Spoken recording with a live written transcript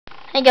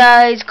Hey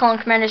guys, Colin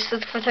Commander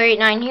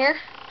 64389 here.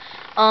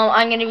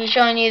 I'm going to be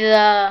showing you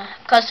the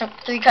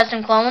three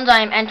custom clones.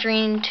 I'm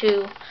entering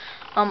into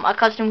a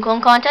custom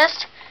clone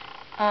contest.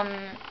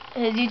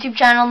 His YouTube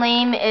channel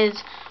name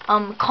is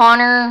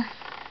Connor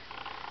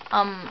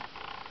Connor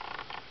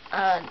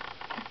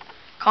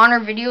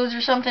Videos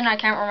or something. I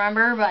can't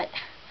remember, but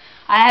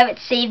I have it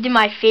saved in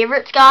my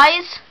favorites,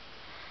 guys.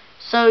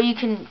 So you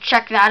can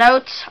check that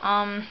out.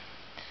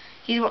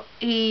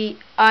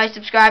 I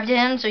subscribe to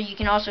him, so you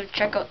can also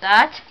check out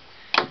that.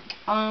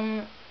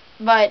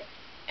 But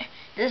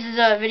this is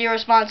a video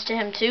response to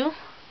him too.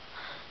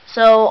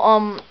 So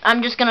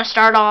I'm just gonna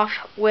start off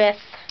with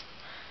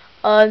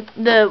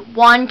the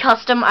one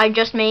custom I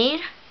just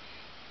made.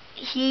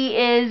 He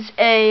is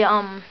a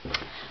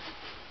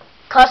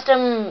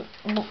custom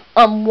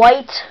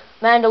white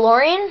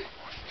Mandalorian.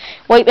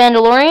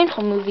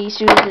 I'll move these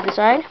two to the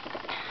side.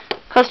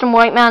 Custom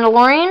white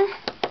Mandalorian.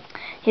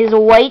 He has a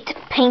white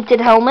painted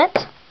helmet,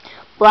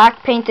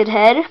 black painted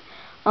head,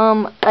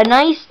 a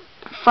nice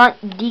front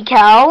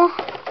decal.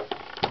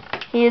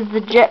 He has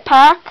the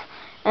jetpack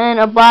and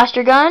a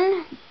blaster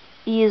gun.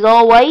 He is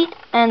all white,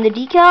 and the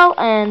decal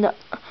and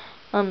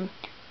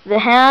the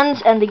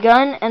hands and the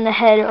gun and the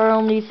head are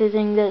only the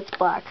thing that's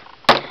black.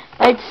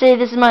 I'd say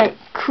this is my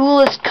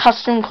coolest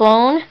custom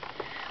clone.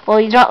 Well,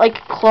 he's not like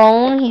a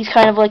clone, he's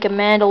kind of like a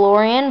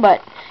Mandalorian,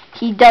 but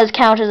he does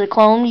count as a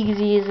clone because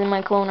he is in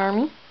my clone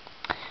army.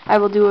 I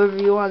will do a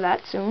review on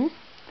that soon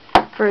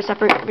for a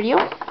separate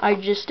video. I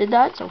just did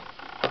that, so.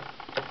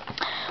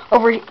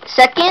 Over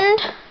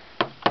second,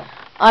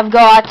 I've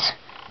got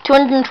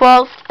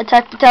 212th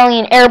Attack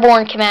Battalion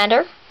Airborne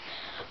Commander.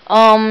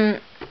 My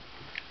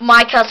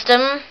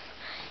custom,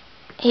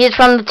 he is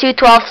from the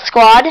 212th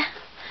Squad.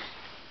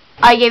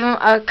 I gave him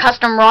a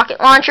custom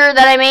rocket launcher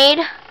that I made.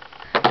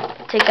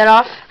 Take that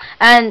off.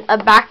 And a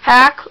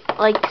backpack,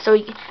 a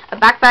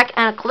backpack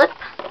and a clip.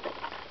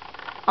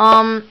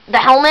 The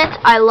helmet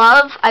I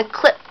love. I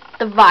clipped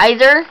the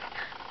visor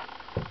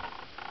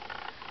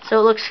so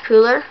it looks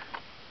cooler.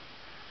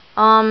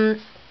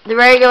 The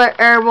regular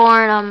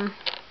airborne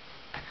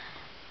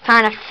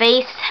kind of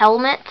face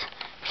helmet,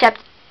 except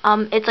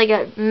it's like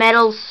a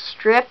metal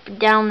strip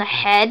down the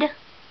head.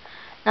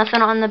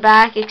 Nothing on the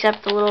back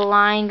except the little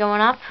line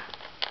going up.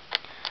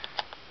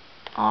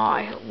 Oh,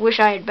 I wish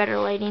I had better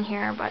lighting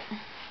here, but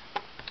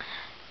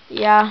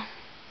yeah,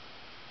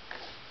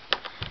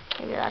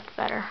 maybe that's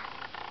better.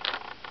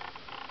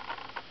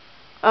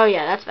 Oh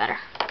yeah, that's better.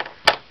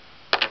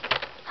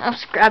 I'll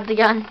just grab the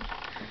gun.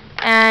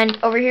 And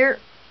over here,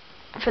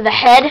 for the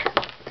head,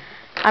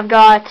 I've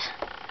got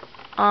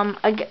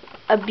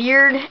a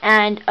beard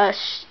and a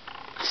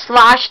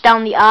slash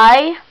down the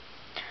eye,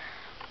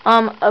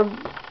 a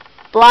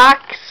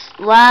black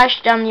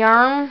slash down the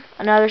arm,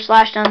 another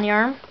slash down the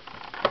arm,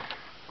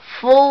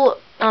 full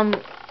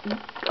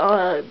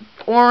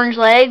orange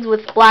legs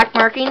with black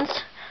markings,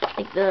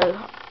 like the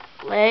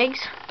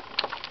legs.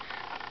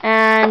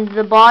 And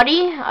the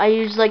body, I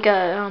used like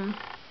a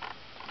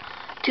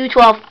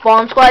 212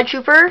 Bomb Squad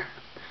trooper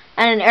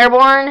and an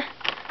airborne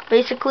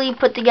basically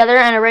put together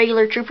and a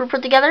regular trooper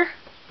put together,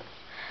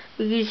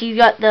 because you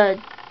got the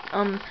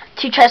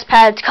two chest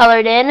pads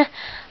colored in,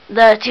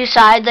 the two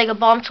sides like a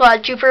Bomb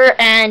Squad trooper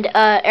and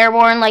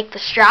airborne like the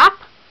strap.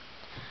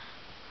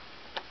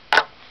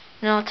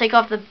 Now I'll take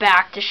off the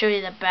back to show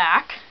you the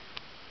back.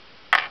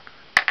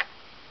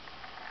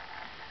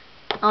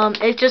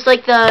 It's just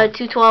like the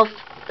 212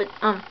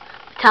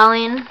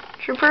 battalion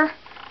trooper.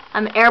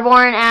 I'm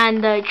airborne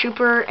and the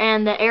trooper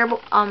and the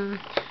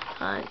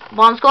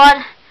bomb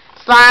squad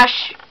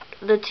slash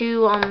the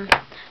two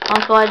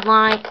bomb squad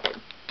line,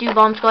 two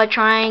bomb squad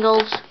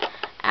triangles,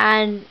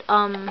 and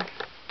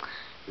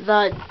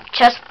the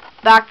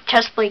back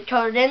chest plate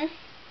colored in.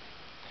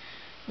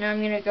 Now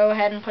I'm gonna go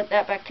ahead and put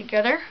that back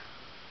together.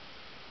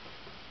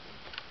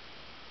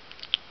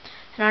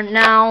 And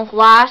now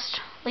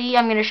lastly,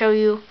 I'm gonna show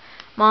you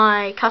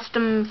my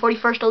custom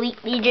 41st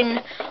Elite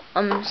Legion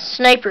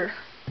sniper.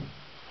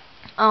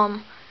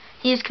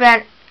 He's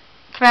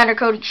Commander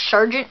Cody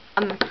Sargent.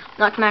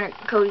 Not Commander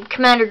Cody,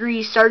 Commander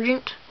Grease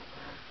Sargent.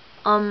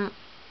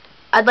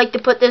 I'd like to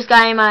put this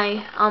guy in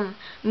my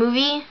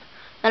movie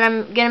that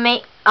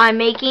I'm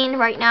making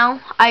right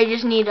now. I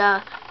just need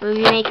a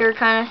movie maker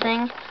kind of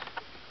thing.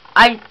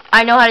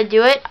 I know how to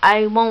do it.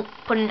 I won't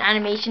put in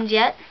animations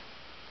yet.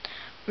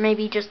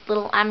 Maybe just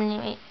little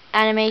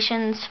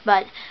animations,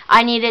 but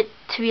I need it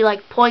to be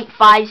like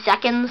 0.5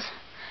 seconds,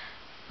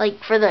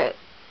 like for the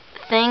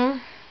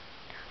thing.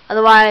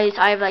 Otherwise,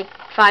 I have like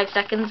 5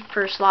 seconds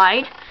per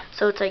slide,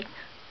 so it's like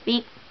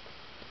beep,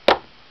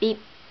 beep,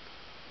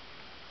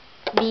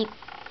 beep.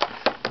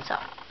 So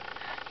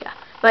yeah.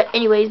 But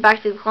anyways,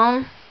 back to the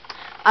clone.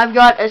 I've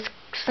got a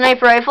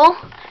sniper rifle.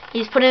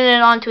 He's putting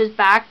it onto his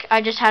back.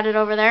 I just had it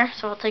over there,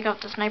 so I'll take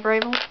out the sniper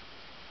rifle.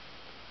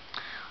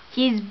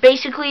 He's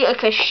basically a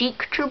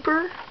Kashyyyk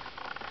trooper.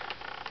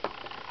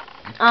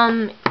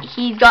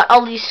 He's got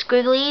all these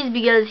squigglies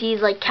because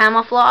he's like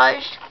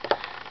camouflaged.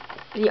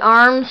 The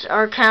arms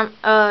are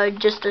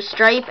just a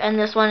stripe, and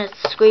this one is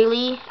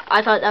squiggly.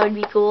 I thought that would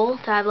be cool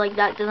to have like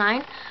that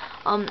design.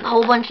 A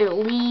whole bunch of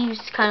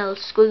leaves, kind of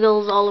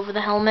squiggles all over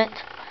the helmet.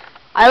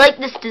 I like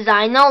this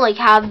design though, like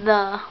have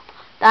that,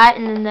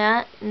 and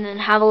then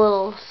have a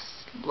little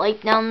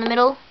light down the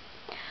middle.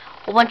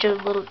 A whole bunch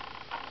of little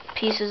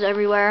pieces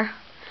everywhere.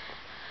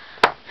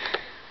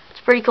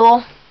 It's pretty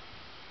cool.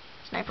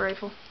 Sniper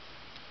rifle.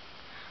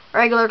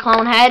 Regular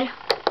clone head.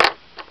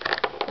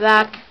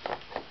 Back.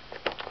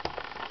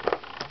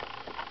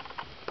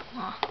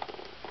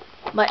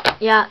 But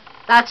yeah,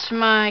 that's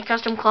my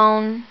custom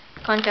clone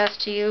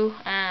contest to you,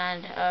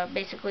 and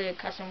basically a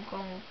custom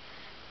clone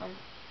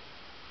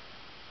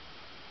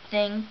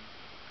thing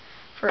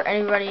for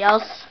everybody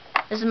else.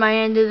 This is my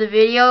end of the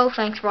video.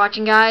 Thanks for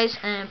watching, guys,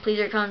 and please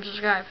rate, comment,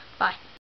 subscribe. Bye.